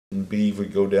and B, we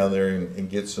go down there and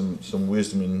get some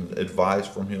wisdom and advice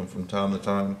from him from time to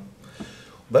time.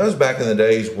 That was back in the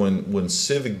days when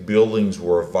civic buildings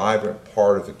were a vibrant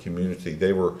part of the community.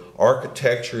 They were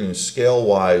architecturally and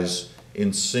scale-wise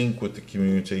in sync with the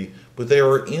community, but they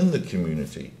were in the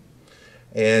community.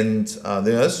 And then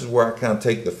this is where I kind of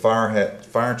take the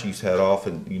fire chief's hat off,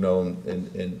 and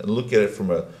and look at it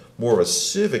from a more of a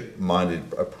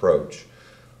civic-minded approach.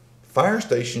 Fire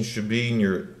stations should be in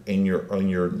your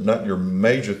not your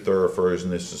major thoroughfares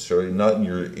necessarily, not in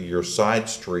your side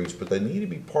streets, but they need to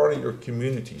be part of your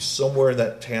community. Somewhere in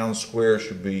that town square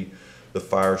should be the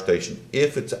fire station,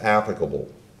 if it's applicable.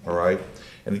 All right.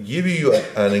 And to give you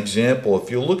an example,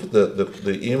 if you look at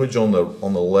the image on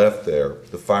the left there,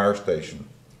 the fire station,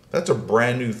 that's a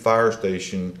brand new fire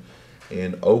station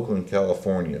in Oakland,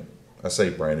 California. I say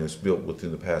brand new; it's built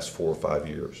within the past 4 or 5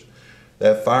 years.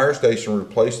 That fire station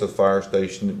replaced the fire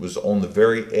station that was on the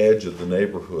very edge of the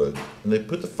neighborhood, and they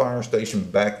put the fire station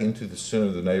back into the center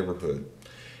of the neighborhood.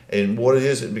 And what it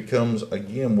is, it becomes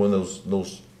again one of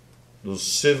those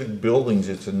civic buildings.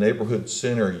 It's a neighborhood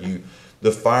center. The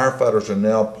firefighters are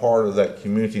now part of that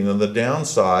community. And on the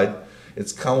downside,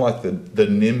 it's kind of like the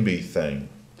NIMBY thing.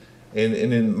 And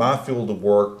in my field of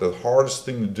work, the hardest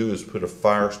thing to do is put a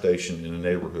fire station in a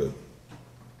neighborhood.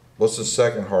 What's the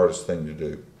second hardest thing to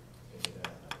do?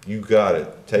 You got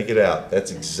it. Take it out.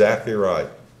 That's exactly right.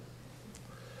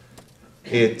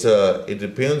 It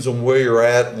depends on where you're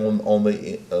at on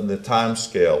the time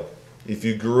scale. If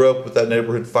you grew up with that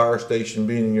neighborhood fire station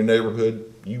being in your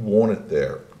neighborhood, you want it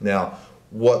there. Now,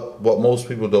 what most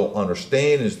people don't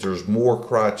understand is there's more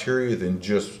criteria than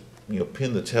just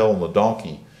pin the tail on the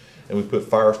donkey, and we put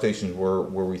fire stations where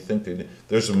we think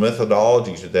there's a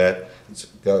methodology to that. It's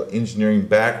got engineering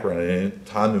background in it,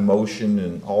 time and motion,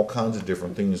 and all kinds of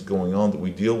different things going on that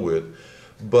we deal with.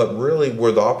 But really,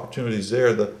 where the opportunity is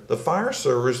there, the fire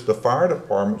service, the fire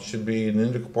department should be an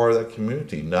integral part of that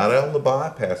community. Not out on the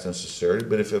bypass necessarily,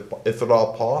 but if at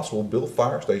all possible, build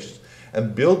fire stations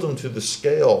and build them to the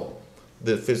scale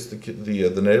that fits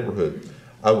the neighborhood.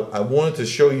 I wanted to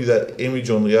show you that image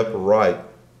on the upper right.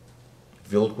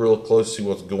 If you look real close to see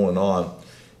what's going on,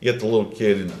 you get the little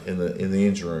kid in the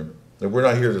engine room. Now, we're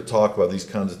not here to talk about these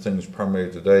kinds of things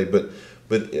primarily today, but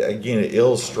again, it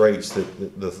illustrates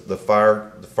that the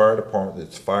fire department,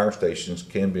 its fire stations,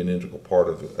 can be an integral part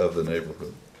of the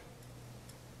neighborhood.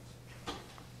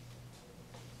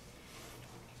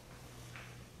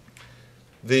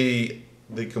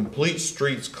 The complete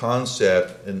streets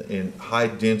concept in high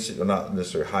density, or not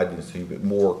necessarily high density, but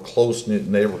more close-knit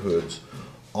neighborhoods,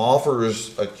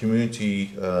 offers a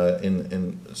community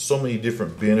in so many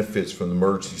different benefits from the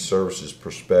emergency services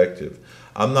perspective.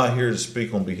 I'm not here to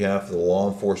speak on behalf of the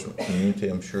law enforcement community.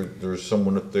 I'm sure there's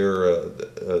someone up there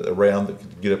around that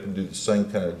could get up and do the same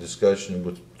kind of discussion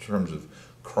in terms of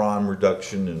crime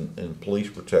reduction and police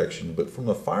protection. But from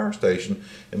a fire station,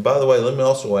 and by the way, let me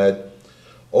also add,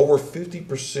 over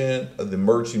 50% of the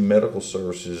emergency medical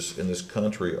services in this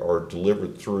country are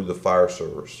delivered through the fire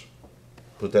service.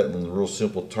 Put that in real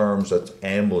simple terms, that's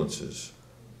ambulances.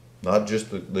 Not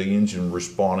just the engine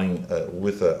responding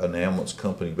with an ambulance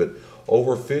company, but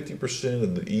over 50%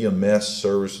 of the EMS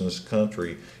service in this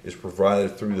country is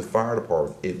provided through the fire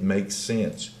department. It makes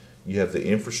sense. You have the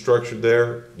infrastructure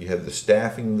there, you have the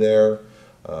staffing there,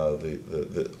 all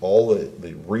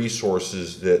the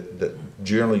resources that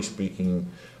generally speaking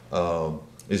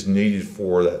is needed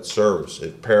for that service.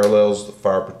 It parallels the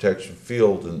fire protection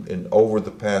field, and over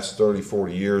the past 30,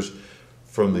 40 years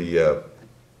from the,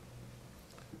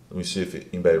 let me see if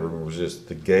anybody remembers this,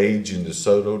 the Gage and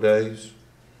DeSoto days.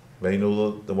 Anybody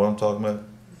know what I'm talking about?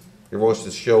 You ever watched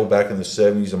the show back in the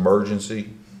 70s, Emergency?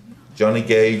 Johnny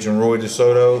Gage and Roy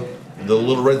DeSoto, the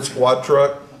little red squad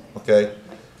truck, okay?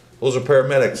 Those are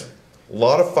paramedics. A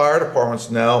lot of fire departments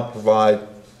now provide,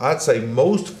 I'd say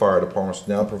most fire departments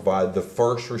now provide the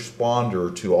first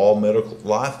responder to all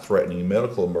life-threatening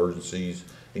medical emergencies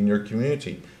in your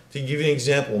community. To give you an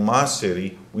example, in my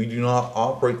city, we do not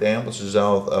operate the ambulances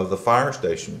out of the fire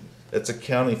station. That's a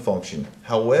county function.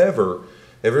 However,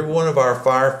 every one of our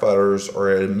firefighters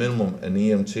are at a minimum an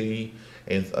EMT,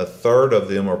 and a third of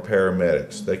them are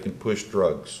paramedics. They can push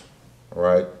drugs. All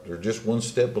right, they're just one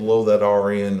step below that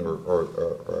RN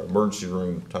or emergency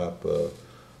room type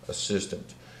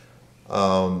assistant.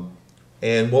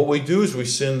 And what we do is we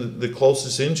send the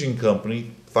closest engine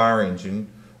company, fire engine,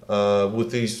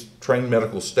 with these trained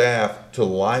medical staff to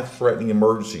life-threatening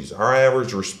emergencies. Our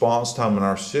average response time in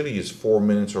our city is 4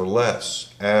 minutes or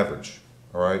less, average.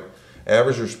 All right,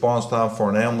 average response time for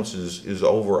an ambulance is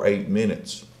over 8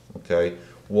 minutes. Okay,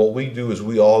 what we do is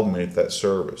we augment that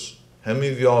service. How many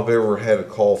of y'all have ever had a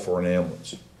call for an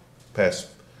ambulance?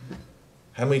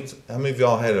 How many of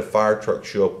y'all had a fire truck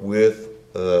show up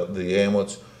with the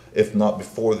ambulance, if not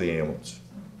before the ambulance?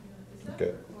 Is that Okay.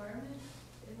 a requirement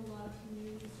in a lot of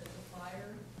communities that the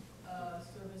fire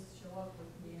service show up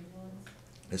with the ambulance?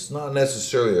 It's not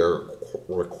necessarily a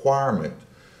requirement,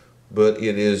 but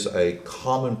it is a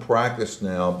common practice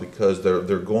now because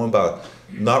they're going by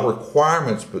not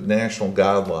requirements but national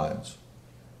guidelines.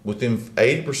 Within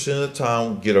 80% of the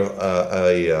time, get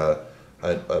a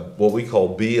what we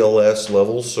call BLS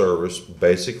level service,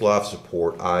 basic life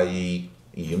support, i.e.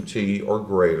 EMT or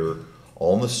greater,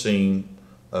 on the scene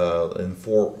in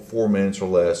 4 minutes or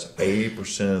less,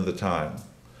 80% of the time.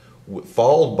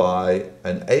 Followed by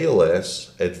an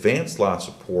ALS, advanced life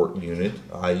support unit,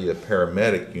 i.e. a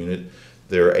paramedic unit,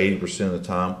 they're 80% of the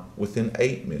time within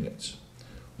 8 minutes.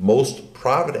 Most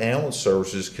private ambulance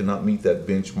services cannot meet that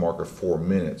benchmark of 4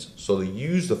 minutes, so they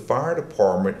use the fire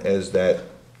department as that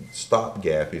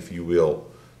stopgap, if you will,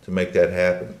 to make that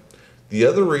happen. The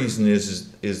other reason is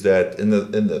that in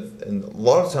a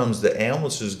lot of times the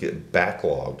ambulances get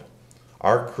backlogged.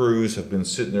 Our crews have been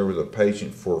sitting there with a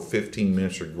patient for 15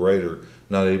 minutes or greater,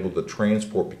 not able to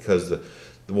transport because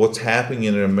what's happening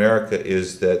in America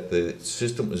is that the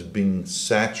system is being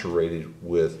saturated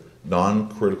with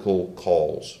non-critical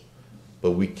calls,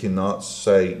 but we cannot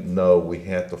say no, we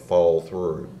have to follow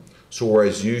through. So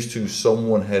whereas used to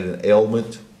someone had an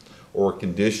ailment or a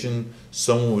condition,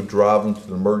 someone would drive them to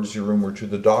the emergency room or to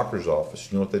the doctor's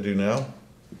office. You know what they do now?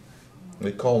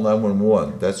 They call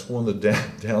 911. That's one of the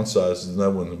downsides of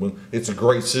 911. It's a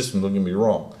great system, don't get me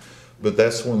wrong, but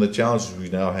that's one of the challenges we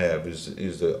now have is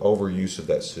the overuse of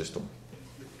that system.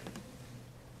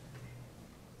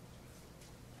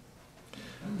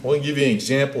 I want to give you an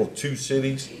example of 2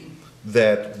 cities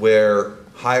where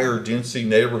higher density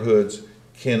neighborhoods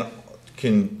can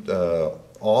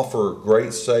offer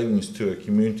great savings to a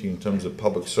community in terms of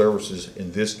public services,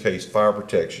 in this case fire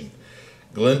protection.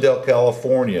 Glendale,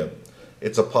 California,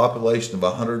 it's a population of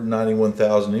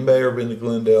 191,000. Anybody ever been to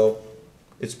Glendale?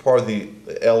 It's part of the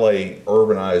LA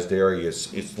urbanized area.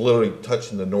 It's literally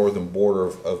touching the northern border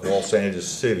of Los Angeles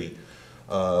City.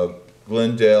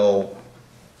 Glendale,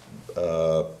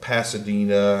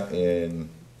 Pasadena, and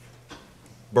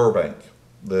Burbank.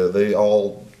 They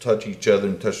all touch each other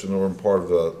and touch the northern part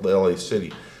of the LA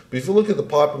city. But if you look at the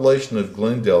population of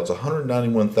Glendale, it's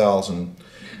 191,000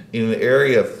 in an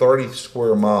area of 30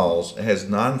 square miles. It has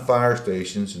 9 fire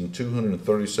stations and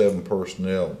 237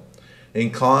 personnel. In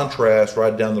contrast,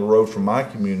 right down the road from my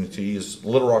community is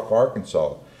Little Rock,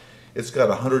 Arkansas. It's got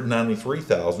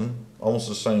 193,000, almost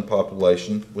the same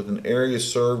population, with an area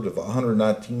served of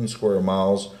 119 square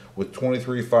miles with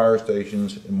 23 fire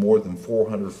stations and more than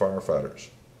 400 firefighters.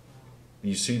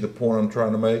 You see the point I'm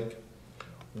trying to make?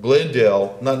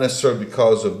 Glendale, not necessarily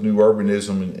because of new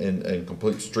urbanism and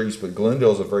complete streets, but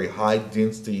Glendale is a very high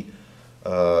density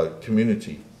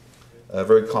community,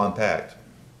 very compact.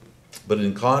 But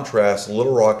in contrast,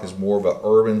 Little Rock is more of an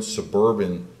urban,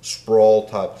 suburban, sprawl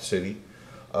type city.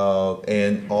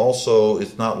 And also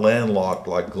it's not landlocked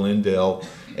like Glendale,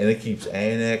 and it keeps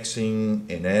annexing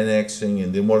and annexing,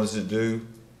 and then what does it do?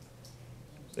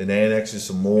 It annexes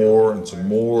some more and some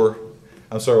more.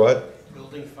 I'm sorry, what?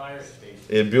 Building fire stations.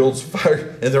 It builds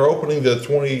fire, and they're opening the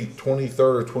 23rd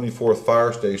or 24th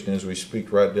fire station as we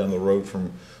speak, right down the road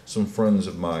from some friends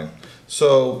of mine.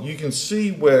 So you can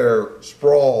see where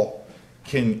sprawl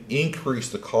can increase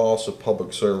the cost of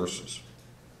public services.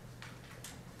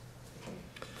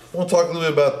 I want to talk a little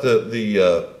bit about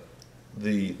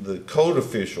the code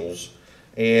officials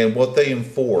and what they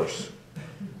enforce.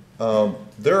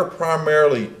 There are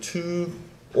primarily 2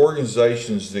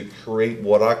 organizations that create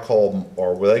what I call,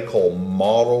 or what they call,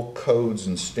 model codes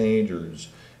and standards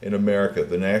in America.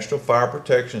 The National Fire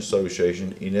Protection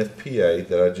Association, NFPA,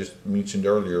 that I just mentioned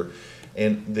earlier,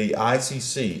 and the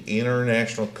ICC,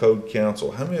 International Code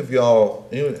Council. How many of y'all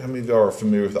are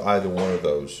familiar with either one of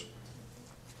those?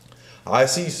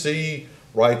 ICC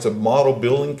writes a model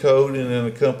building code and an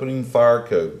accompanying fire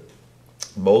code.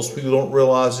 Most people don't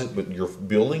realize it, but your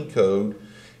building code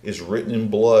is written in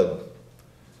blood.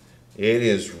 It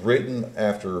is written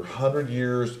after 100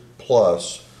 years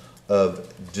plus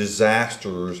of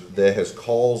disasters that has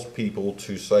caused people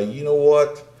to say, you know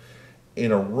what,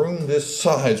 in a room this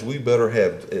size, we better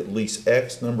have at least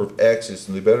X number of exits,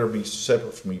 and they better be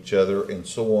separate from each other, and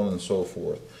so on and so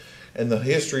forth. And the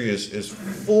history is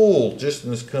full, just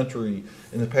in this country,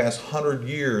 in the past 100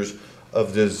 years,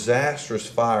 of disastrous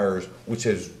fires, which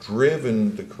has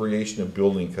driven the creation of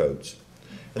building codes.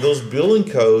 And those building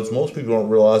codes, most people don't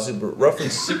realize it, but roughly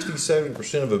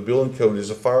 60–70% of a building code is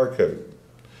a fire code.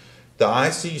 The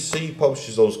ICC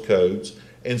publishes those codes,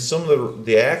 and some of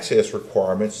the access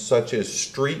requirements, such as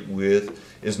street width,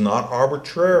 is not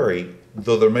arbitrary,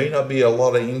 though there may not be a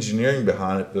lot of engineering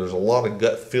behind it. There's a lot of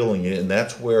gut feeling in it, and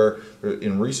that's where,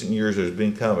 in recent years, there's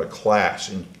been kind of a clash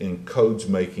in codes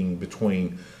making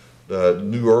between the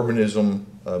new urbanism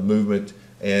movement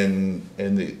and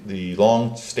the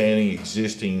long-standing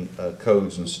existing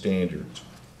codes and standards.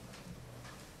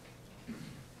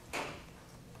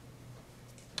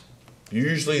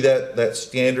 Usually that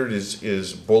standard is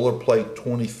boilerplate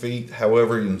 20 feet.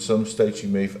 However, in some states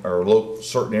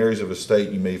certain areas of a state,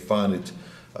 you may find it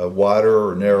wider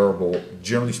or narrower, but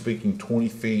generally speaking, 20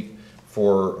 feet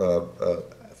for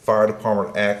fire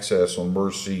department access on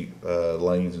emergency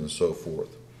lanes and so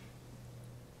forth.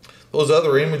 Those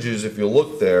other images, if you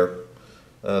look there,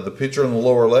 the picture on the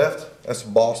lower left, that's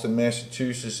Boston,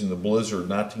 Massachusetts in the blizzard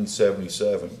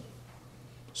 1977.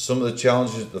 Some of the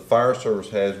challenges that the fire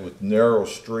service has with narrow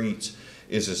streets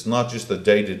is it's not just the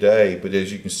day-to-day, but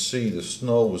as you can see, the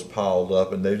snow was piled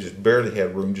up and they just barely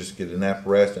had room just to get an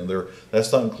apparatus in there.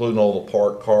 That's not including all the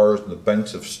parked cars and the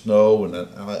banks of snow and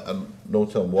I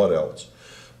don't tell them what else.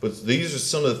 But these are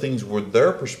some of the things where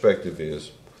their perspective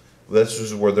is. This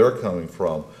is where they're coming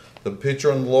from. The picture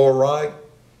on the lower right,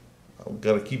 I've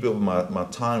got to keep up with my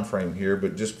time frame here,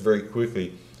 but just very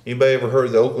quickly, anybody ever heard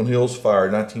of the Oakland Hills Fire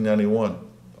in 1991?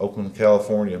 Oakland,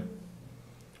 California.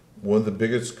 One of the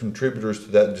biggest contributors to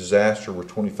that disaster where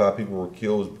 25 people were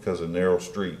killed is because of narrow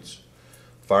streets.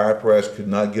 Fire apparatus could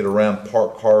not get around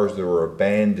parked cars that were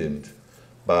abandoned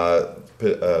by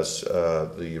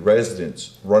the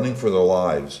residents running for their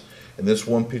lives. In this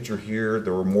one picture here,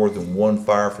 there were more than one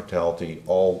fire fatality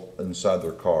all inside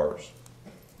their cars.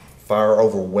 Fire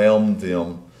overwhelmed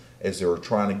them as they were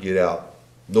trying to get out.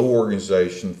 No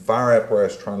organization, fire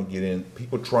apparatus trying to get in,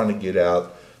 people trying to get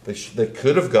out. They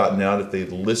could have gotten out if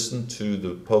they'd listened to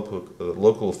the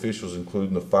local officials,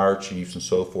 including the fire chiefs and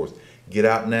so forth. Get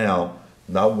out now,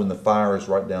 not when the fire is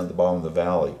right down at the bottom of the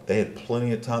valley. They had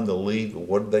plenty of time to leave, but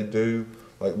what did they do?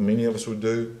 Like many of us would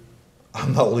do,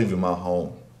 I'm not leaving my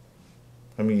home.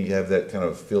 I mean, you have that kind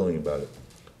of feeling about it.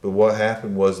 But what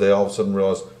happened was they all of a sudden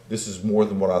realized this is more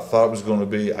than what I thought it was going to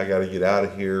be. I got to get out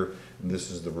of here, and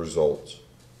this is the results.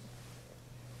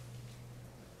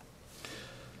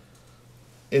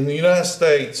 In the United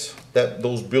States,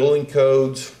 those building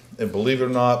codes, and believe it or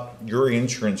not, your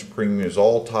insurance premium is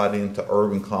all tied into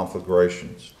urban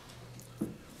conflagrations.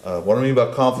 What I mean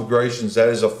by conflagrations, that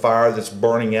is a fire that's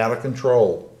burning out of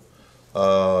control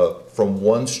from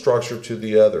one structure to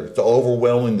the other. It's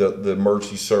overwhelming the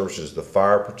emergency services, the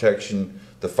fire protection,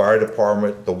 the fire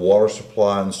department, the water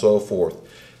supply, and so forth.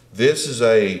 This is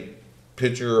a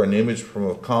picture, an image from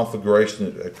a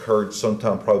conflagration that occurred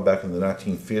sometime probably back in the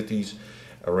 1950s.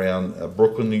 Around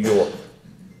Brooklyn, New York,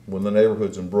 one of the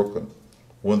neighborhoods in Brooklyn.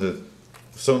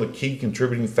 Some of the key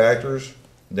contributing factors: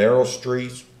 narrow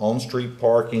streets, on-street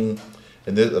parking,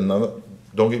 and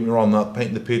don't get me wrong, I'm not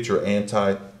painting the picture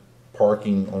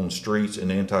anti-parking on streets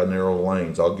and anti-narrow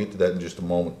lanes. I'll get to that in just a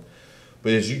moment.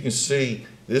 But as you can see,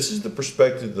 this is the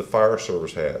perspective the fire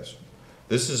service has.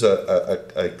 This is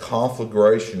a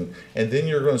conflagration, and then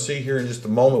you're going to see here in just a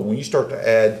moment when you start to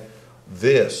add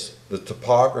this, the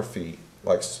topography,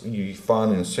 like you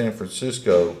find in San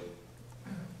Francisco,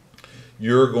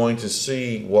 you're going to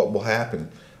see what will happen.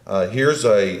 Here's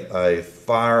a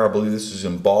fire, I believe this is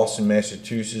in Boston,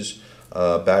 Massachusetts,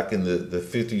 back in the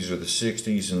 50s or the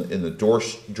 60s in the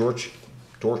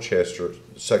Dorchester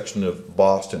section of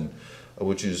Boston,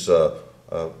 which is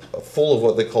full of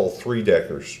what they call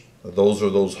three-deckers. Those are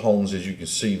those homes, as you can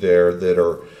see there, that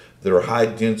are high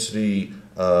density,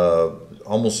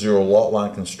 almost zero lot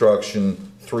line construction,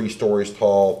 3 stories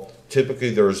tall.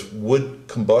 Typically there's wood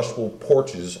combustible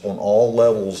porches on all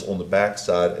levels on the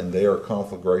backside, and they are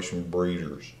conflagration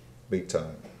breeders, big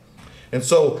time. And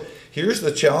so here's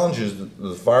the challenges that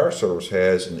the fire service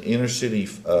has in inner city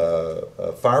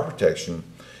fire protection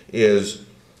is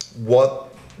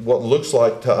what looks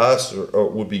like to us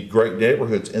would be great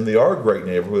neighborhoods, and they are great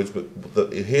neighborhoods, but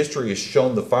the history has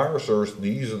shown the fire service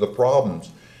these are the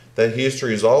problems. That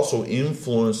history has also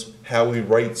influenced how we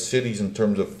rate cities in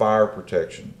terms of fire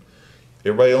protection.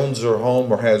 Everybody owns their home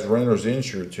or has renter's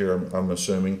insurance here, I'm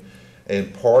assuming,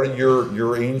 and part of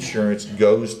your insurance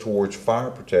goes towards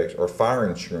fire protection or fire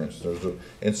insurance.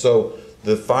 And so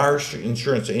the fire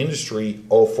insurance industry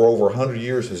for over 100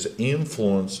 years has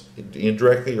influenced,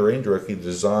 indirectly or indirectly, the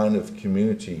design of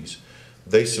communities.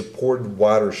 They supported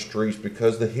wider streets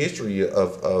because the history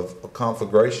of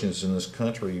conflagrations in this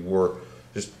country were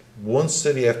just one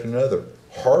city after another.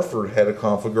 Hartford had a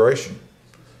conflagration.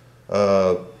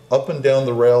 Up and down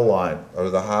the rail line or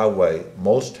the highway,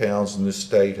 most towns in this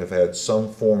state have had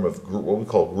some form of what we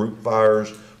call group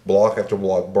fires, block after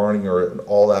block burning, or an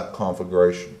all-out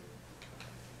conflagration.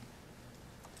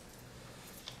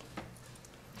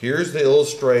 Here's to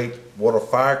illustrate what a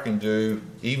fire can do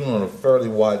even on a fairly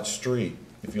wide street.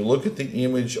 If you look at the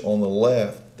image on the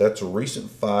left, that's a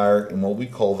recent fire in what we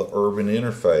call the urban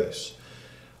interface.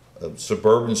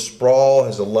 Suburban sprawl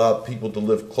has allowed people to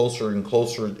live closer and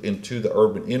closer into the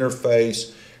urban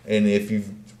interface, and if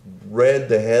you've read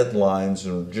the headlines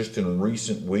and just in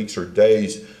recent weeks or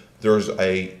days, there's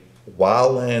a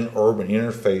wildland urban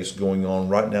interface going on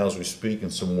right now as we speak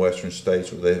in some western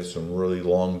states where they have some really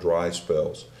long dry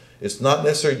spells. It's not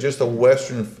necessarily just a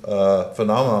western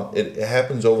phenomenon. It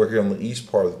happens over here on the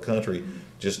east part of the country,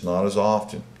 just not as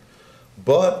often.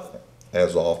 But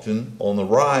as often on the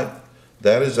right,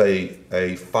 that is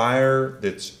a fire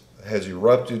that has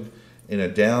erupted in a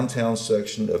downtown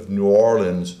section of New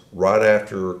Orleans right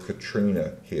after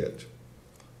Katrina hit.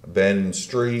 Abandoned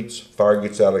streets, fire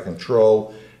gets out of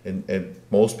control, and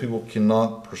most people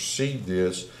cannot perceive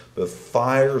this, but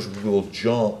fires will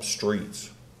jump streets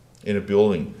in a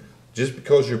building. Just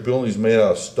because your building is made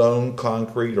out of stone,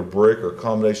 concrete, or brick, or a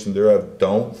combination thereof,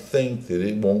 don't think that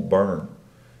it won't burn.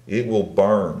 It will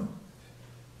burn.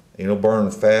 It'll burn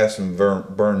fast and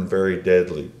burn very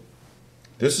deadly.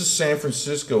 This is San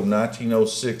Francisco,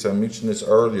 1906. I mentioned this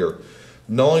earlier.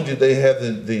 Not only did they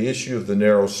have the issue of the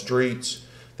narrow streets,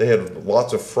 they had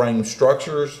lots of frame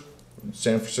structures.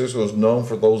 San Francisco is known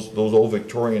for those old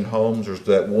Victorian homes. There's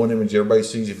that one image everybody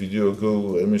sees. If you do a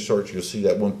Google image search, you'll see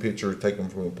that one picture taken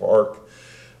from a park.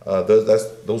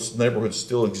 Those neighborhoods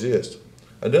still exist.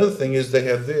 Another thing is they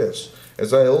have this.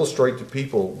 As I illustrate to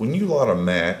people, when you light a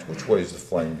match, which way does the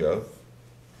flame go?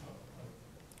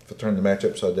 If I turn the match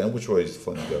upside down, which way does the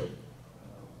flame go?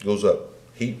 It goes up.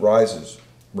 Heat rises.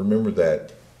 Remember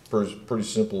that. Pretty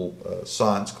simple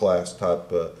science class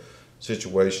type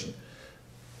situation.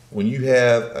 When you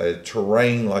have a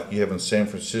terrain like you have in San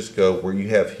Francisco where you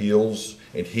have hills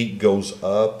and heat goes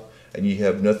up and you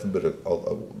have nothing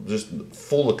but just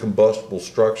full of combustible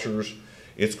structures,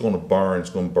 it's going to burn. It's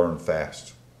going to burn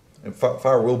fast. And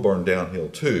fire will burn downhill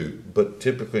too, but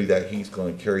typically that heat's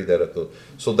going to carry that up.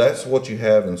 So that's what you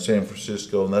have in San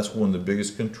Francisco, and that's one of the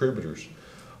biggest contributors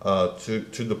to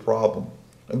the problem.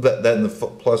 And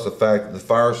plus the fact that the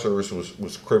fire service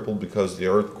was crippled because of the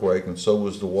earthquake, and so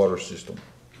was the water system.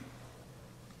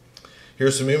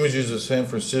 Here's some images of San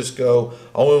Francisco.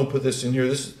 I only want to put this in here.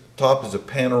 This top is a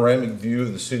panoramic view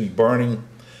of the city burning,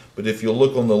 but if you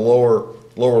look on the lower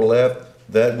left,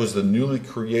 that was the newly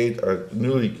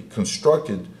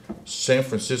constructed San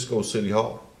Francisco City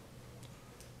Hall.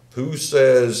 Who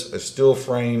says a steel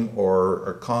frame or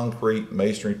a concrete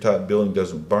masonry type building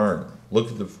doesn't burn?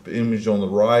 Look at the image on the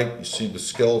right. You see the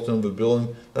skeleton of the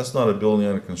building. That's not a building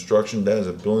under construction. That is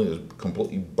a building that's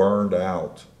completely burned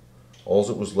out. All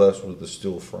that was left was the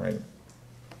steel frame.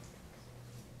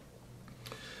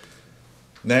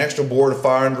 National Board of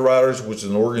Fire Underwriters, which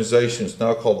is an organization, it's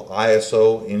now called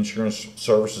ISO, Insurance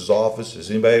Services Office.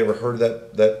 Has anybody ever heard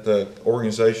of that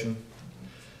organization?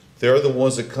 They're the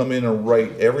ones that come in and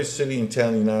rate every city and town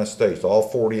in the United States, all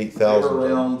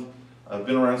 48,000. I've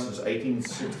been around since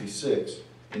 1866.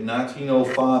 In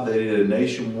 1905, they did a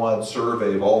nationwide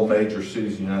survey of all major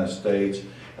cities in the United States.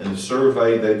 And the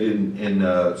survey they did in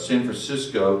San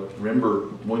Francisco, remember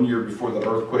 1 year before the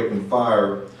earthquake and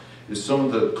fire, is some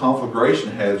of the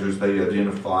conflagration hazards they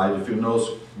identified. If you notice,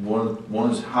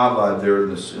 one is highlighted there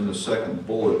in the second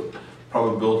bullet,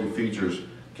 probability features,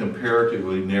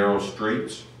 comparatively narrow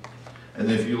streets. And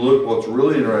if you look, what's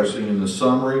really interesting in the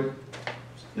summary,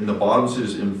 in the bottom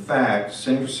says, in fact,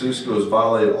 San Francisco has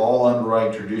violated all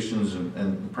underwriting traditions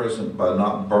and precedent by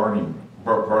not burning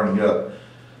up.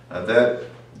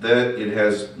 That it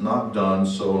has not done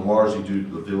so, largely due to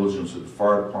the diligence of the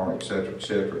fire department, et cetera, et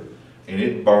cetera. And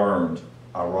it burned,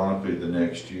 ironically, the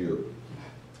next year.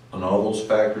 And all those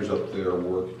factors up there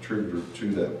were contributed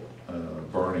to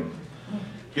that burning.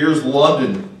 Here's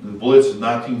London, the Blitz of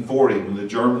 1940, when the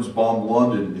Germans bombed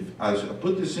London. I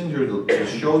put this in here to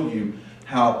show you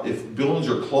how, if buildings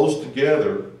are close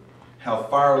together, how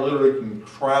fire literally can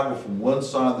travel from one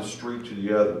side of the street to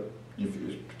the other.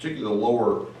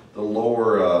 Particularly the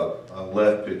lower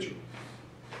left picture.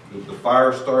 The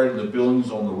fire started in the buildings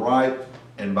on the right,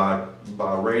 and by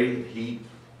radiant heat,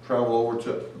 travel over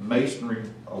to masonry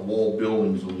wall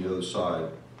buildings on the other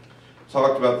side.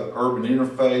 Talked about the urban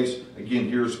interface. Again,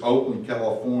 here's Oakland,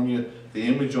 California. The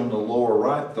image on the lower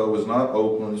right, though, is not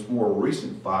Oakland. It's more a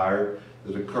recent fire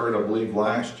that occurred, I believe,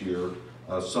 last year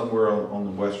somewhere on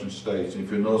the western states. And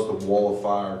if you notice the wall of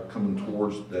fire coming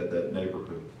towards that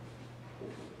neighborhood.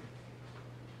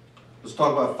 Let's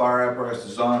talk about fire apparatus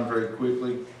design very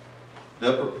quickly.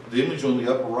 The image on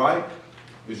the upper right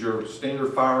is your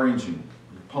standard fire engine,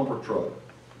 your pumper truck.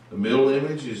 The middle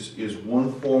image is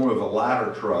one form of a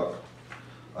ladder truck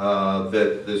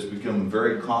that's become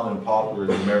very common and popular in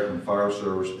the American Fire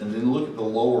Service. And then look at the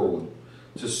lower one.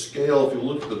 To scale, if you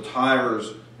look at the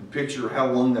tires and picture how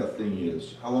long that thing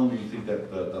is, how long do you think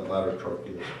that ladder truck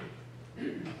is?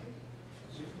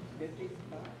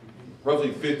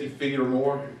 Roughly 50 feet or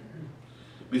more.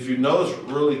 If you notice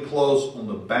really close on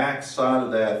the back side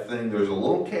of that thing, there's a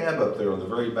little cab up there on the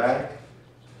very back.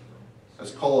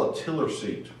 That's called a tiller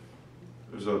seat.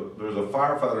 There's a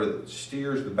firefighter that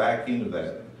steers the back end of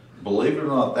that. Believe it or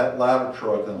not, that ladder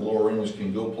truck and lower image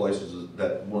can go places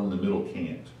that one in the middle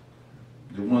can't.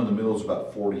 The one in the middle is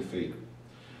about 40 feet.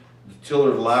 The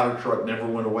tiller ladder truck never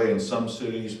went away in some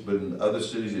cities, but in other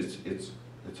cities it's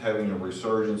having a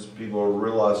resurgence. People are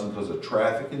realizing because of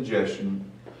traffic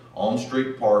congestion,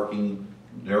 on-street parking,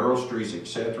 narrow streets,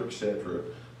 etc.,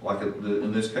 like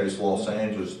in this case, Los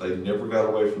Angeles, they never got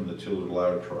away from the tiller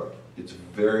ladder truck. It's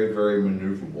very, very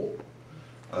maneuverable.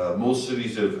 Most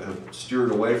cities have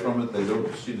steered away from it. They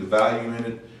don't see the value in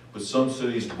it. But some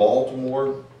cities,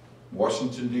 Baltimore,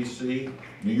 Washington, D.C.,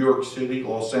 New York City,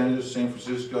 Los Angeles, San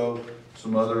Francisco,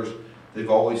 some others,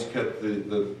 they've always kept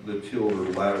the tiller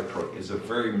ladder truck. It's a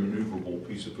very maneuverable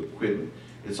piece of equipment.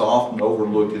 It's often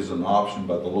overlooked as an option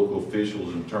by the local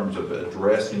officials in terms of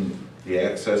addressing the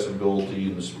accessibility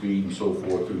and the speed and so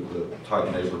forth through the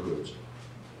tight neighborhoods.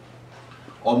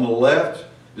 On the left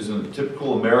is a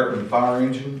typical American fire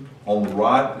engine. On the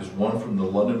right is one from the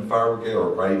London Fire Brigade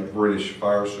or British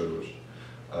Fire Service.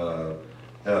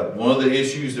 One of the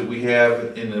issues that we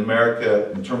have in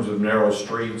America in terms of narrow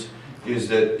streets is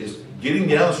that getting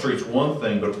down the street's one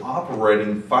thing, but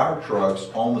operating fire trucks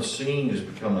on the scene is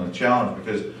becoming a challenge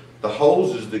because the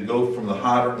hoses that go from the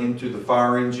hydrant into the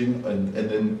fire engine and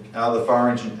then out of the fire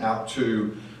engine out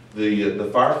to the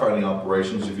firefighting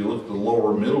operations, if you look at the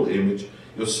lower middle image,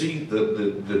 you'll see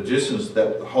the distance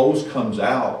that the hose comes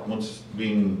out once it's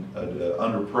being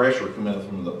under pressure coming out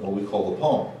from what we call the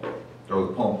pump or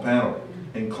the pump panel.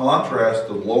 In contrast,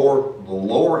 the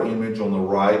lower image on the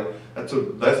right, that's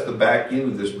the back end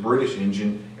of this British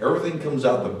engine. Everything comes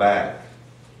out the back,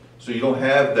 so you don't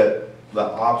have that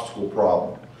obstacle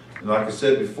problem. And like I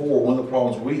said before, one of the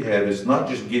problems we have is not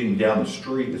just getting down the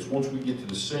street. It's once we get to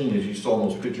the scene, as you saw in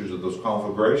those pictures of those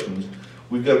conflagrations,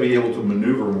 we've got to be able to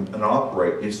maneuver and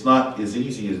operate. It's not as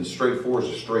easy as straightforward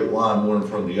as a straight line, one in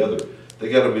front of the other.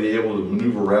 They got to be able to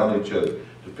maneuver around each other.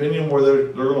 Depending on where they're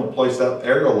going to place that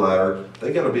aerial ladder,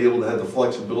 they got to be able to have the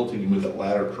flexibility to move that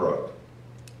ladder truck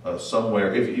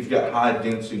somewhere if you've got high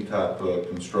density type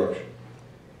construction.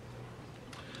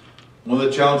 One of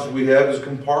the challenges we have is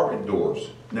compartment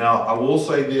doors. Now, I will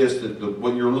say this, that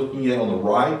what you're looking at on the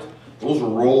right, those are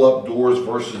roll-up doors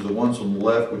versus the ones on the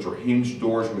left, which are hinged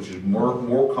doors, which is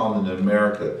more common in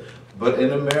America. But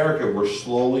in America, we're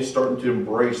slowly starting to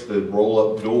embrace the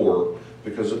roll-up door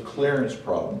because of clearance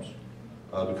problems,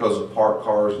 because of parked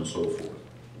cars and so forth.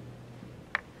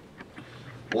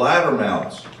 Ladder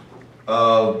mounts.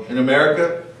 In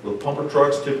America, with pumper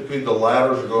trucks, typically the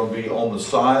ladders are going to be on the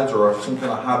sides or some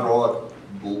kind of hydraulic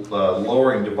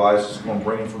lowering device that's going to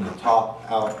bring them from the top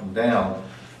out and down.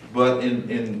 But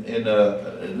in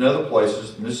other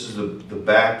places, and this is the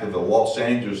back of the Los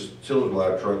Angeles tiller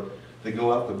ladder truck, they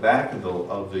go out the back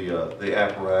of the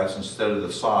apparatus instead of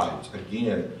the sides.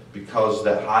 Again, because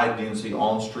that high density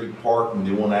on-street parking,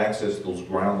 they want to access those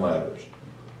ground ladders.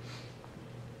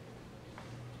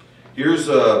 Here's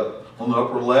on the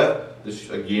upper left, this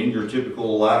again your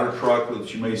typical ladder truck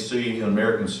that you may see in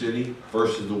American City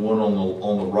versus the one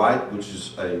on the right, which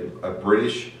is a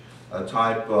British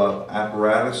type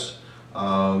apparatus.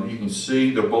 You can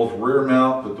see they're both rear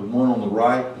mount, but the one on the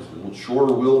right is a little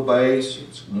shorter wheelbase.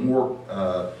 It's more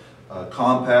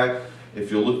compact. If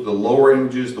you look at the lower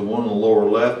images, the one on the lower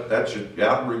left, that's your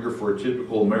outrigger for a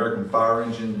typical American fire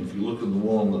engine. If you look at the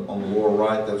one on the lower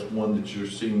right, that's one that you're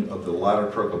seeing of the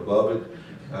ladder truck above it,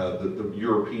 the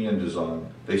European design.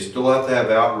 They still have to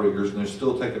have outriggers and they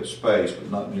still take up space,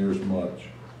 but not near as much.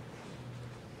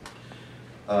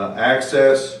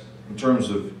 Access in terms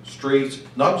of streets,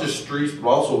 not just streets, but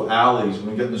also alleys. And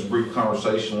we got in this brief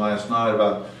conversation last night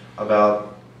about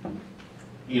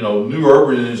new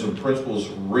urbanism principles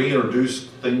reintroduce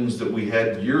things that we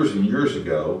had years and years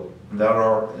ago. That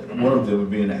are one of them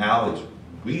would be in alleys.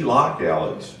 We like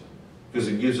alleys because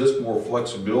it gives us more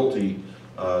flexibility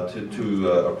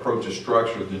to approach a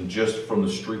structure than just from the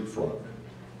street front.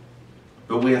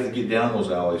 but we have to get down those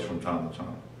alleys from time to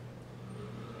time.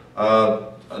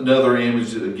 Another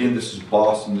image, again, this is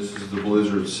Boston. This is the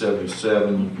blizzard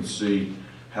 77. You can see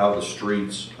how the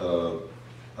streets,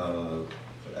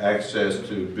 access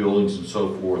to buildings and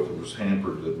so forth was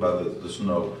hampered by the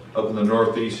snow. Up in the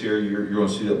northeast here, you're going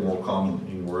to see that more common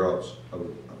anywhere else, I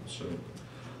would assume.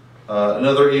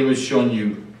 Another image showing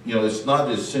you, it's not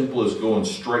as simple as going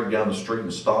straight down the street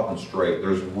and stopping straight.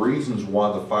 There's reasons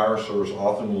why the fire service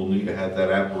often will need to have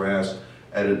that apparatus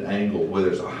at an angle,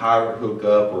 whether it's a higher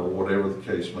hookup or whatever the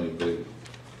case may be.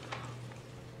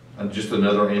 And just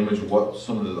another image of what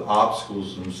some of the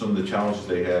obstacles and some of the challenges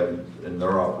they have in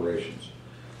their operations.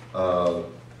 Another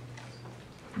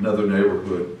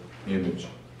neighborhood image.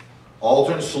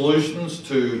 Alternate solutions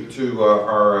to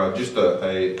our just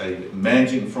a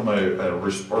managing from a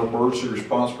emergency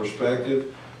response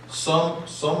perspective. Some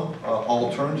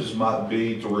alternatives might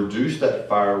be to reduce that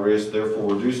fire risk,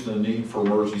 therefore reduce the need for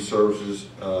emergency services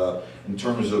in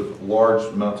terms of large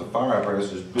amounts of fire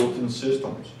apparatuses, built-in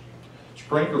systems,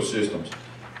 sprinkler systems.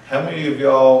 How many of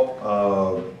y'all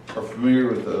are familiar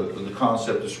with the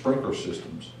concept of sprinkler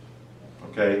systems?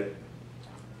 Okay.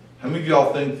 How many of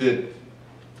y'all think that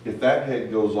if that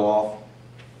head goes off,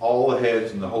 all the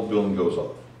heads in the whole building goes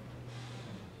off?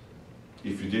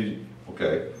 If you did,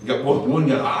 okay. You got one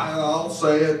guy, I'll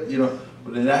say it,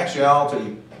 but in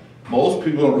actuality, most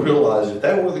people don't realize if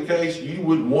that were the case, you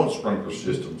wouldn't want sprinkler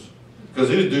systems because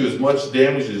it would do as much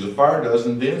damage as a fire does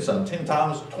and then some, 10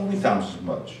 times, 20 times as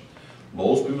much.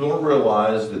 Most people don't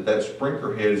realize that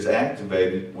sprinkler head is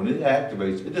activated. When it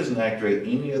activates, it doesn't activate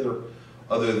any other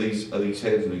of these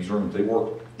heads in these rooms. They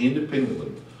work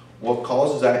independently. What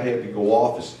causes that head to go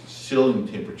off is ceiling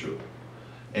temperature.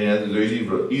 And there's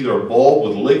either a bulb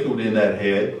with liquid in that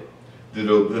head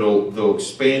that'll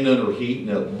expand under heat,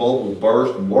 and that bulb will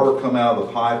burst and water come out of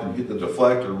the pipe and hit the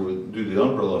deflector and do the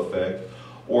umbrella effect,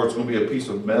 or it's going to be a piece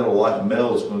of metal, light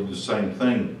metal, it's going to do the same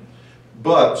thing.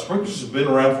 But sprinklers have been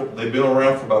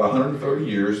around for about 130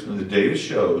 years, and the data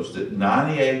shows that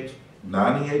 98%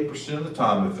 of the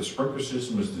time, if the sprinkler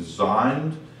system is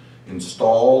designed,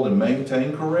 installed, and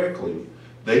maintained correctly,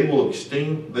 they will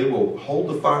hold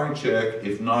the fire in check,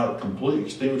 if not completely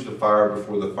extinguish the fire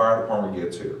before the fire department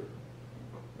gets here,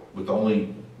 with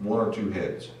only 1 or 2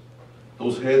 heads.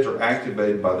 Those heads are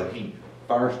activated by the heat.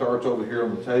 Fire starts over here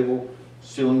on the table,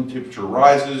 ceiling temperature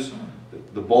rises,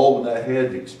 the bulb in that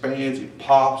head expands, it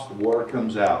pops, the water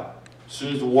comes out. As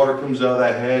soon as the water comes out of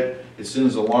that head, it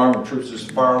sends an alarm and trips this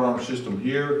fire alarm system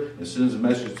here and sends a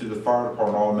message to the fire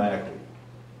department automatically.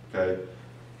 Okay?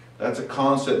 That's a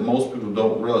concept most people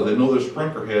don't realize. They know they're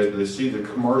sprinkler heads, but they see the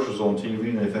commercials on TV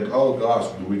and they think, oh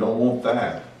gosh, we don't want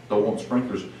that. Don't want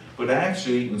sprinklers. But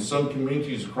actually, in some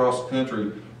communities across the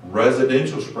country,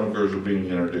 residential sprinklers are being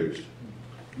introduced.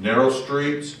 Narrow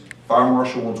streets, fire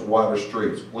marshal wants wider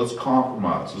streets. Let's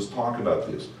compromise. Let's talk about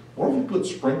this. What if we put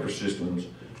sprinkler systems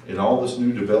in all this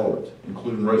new development,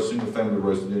 including single-family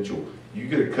residential? You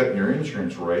get a cut in your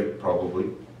insurance rate, probably.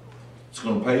 It's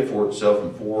going to pay for itself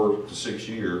in 4 to 6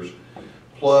 years.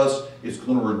 Plus, it's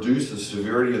going to reduce the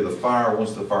severity of the fire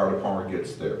once the fire department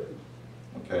gets there.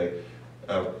 Okay?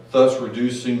 Thus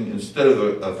reducing, instead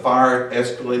of a fire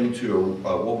escalating to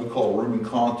what we call room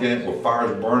content, where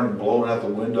fire is burning, blowing out the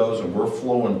windows, and we're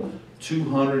flowing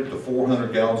 200 to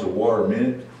 400 gallons of water a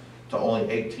minute to only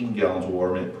 18 gallons of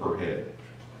water a minute per head.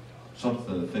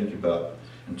 Something to think about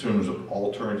in terms of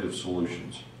alternative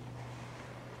solutions.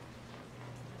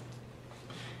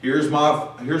 Here's my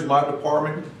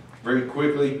department. Very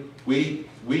quickly, we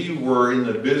were in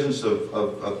the business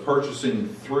of purchasing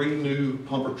 3 new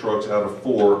pumper trucks out of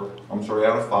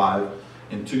 5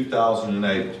 in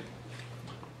 2008.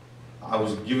 I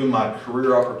was given my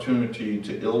career opportunity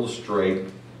to illustrate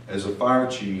as a fire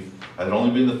chief. I had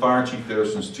only been the fire chief there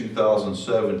since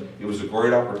 2007. It was a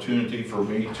great opportunity for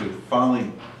me to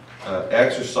finally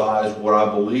exercise what I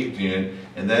believed in,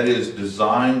 and that is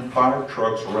design fire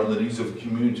trucks around the needs of the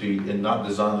community and not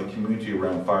design the community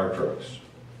around fire trucks.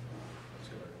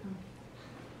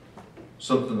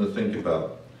 Something to think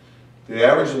about. The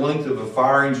average length of a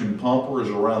fire engine pumper is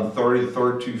around 30 to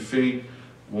 32 feet.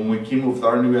 When we came up with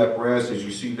our new apparatus, as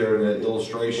you see there in that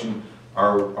illustration,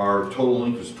 our total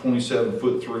length was 27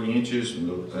 foot 3 inches and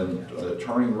a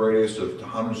turning radius of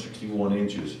 161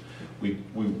 inches.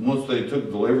 Once they took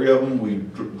delivery of them, we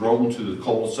drove them to the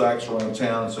cul-de-sacs around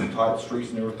town, some tight streets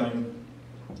and everything.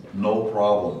 No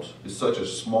problems. It's such a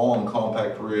small and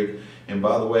compact rig, and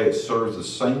by the way, it serves the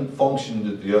same function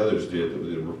that the others did, that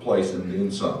we replaced and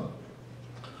then some.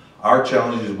 Our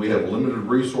challenge is we have limited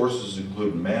resources,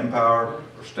 including manpower,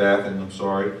 or staffing,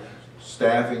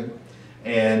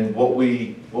 And what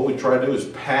we try to do is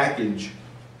package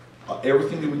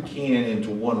everything that we can into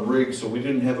one rig, so we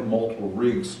didn't have multiple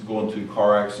rigs going to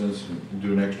car accidents and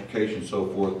doing extrication and so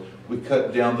forth. We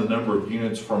cut down the number of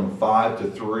units from 5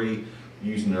 to 3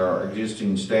 using our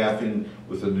existing staffing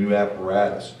with a new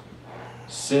apparatus.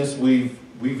 Since we've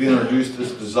introduced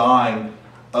this design,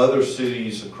 other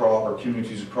cities across, or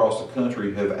communities across the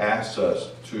country have asked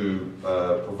us to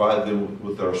provide them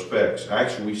with our specs.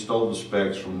 Actually, we stole the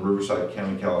specs from Riverside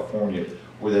County, California,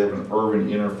 where they have an urban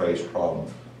interface problem,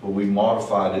 but we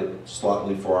modified it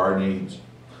slightly for our needs.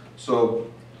 So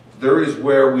there is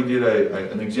where we did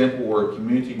an example where a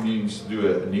community needs to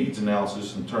do a needs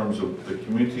analysis in terms of the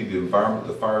community, the environment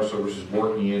the fire service is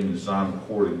working in, and design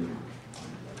accordingly.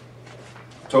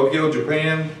 Tokyo,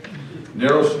 Japan,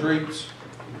 narrow streets,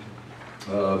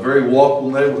 very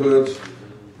walkable neighborhoods,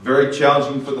 very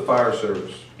challenging for the fire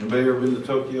service. Anybody ever been to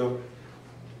Tokyo?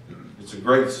 It's a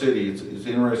great city. It's an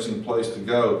interesting place to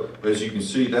go. But as you can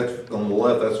see, that's on the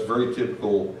left. That's very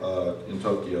typical in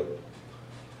Tokyo.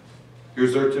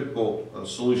 Here's their typical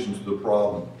solution to the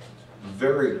problem.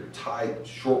 Very tight,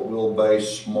 short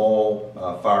wheelbase, small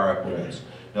fire apparatus.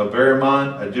 Now bear in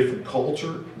mind, a different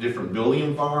culture, different building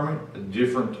environment, a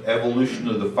different evolution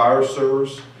of the fire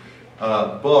service,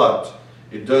 but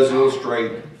it does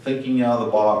illustrate thinking out of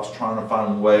the box, trying to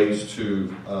find ways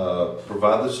to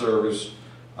provide the service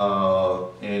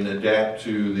and adapt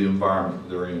to the environment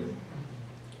they're in.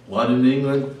 London,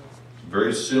 England,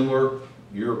 very similar,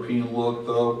 European look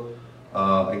though.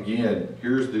 Again,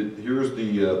 here's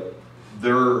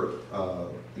their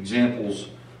examples.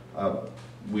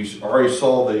 We already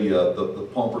saw the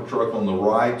pumper truck on the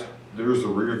right. There's the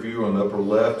rear view on the upper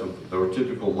left of their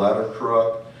typical ladder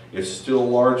truck. It's still a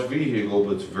large vehicle,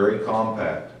 but it's very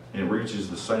compact, and it reaches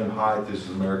the same height as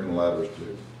American ladders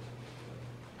do.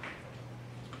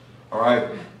 All right,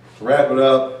 to wrap it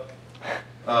up,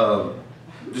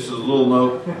 just as a little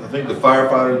note, I think the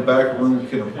firefighter in the back room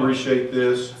can appreciate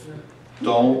this.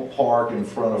 Don't park in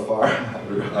front of fire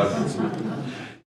hydrants.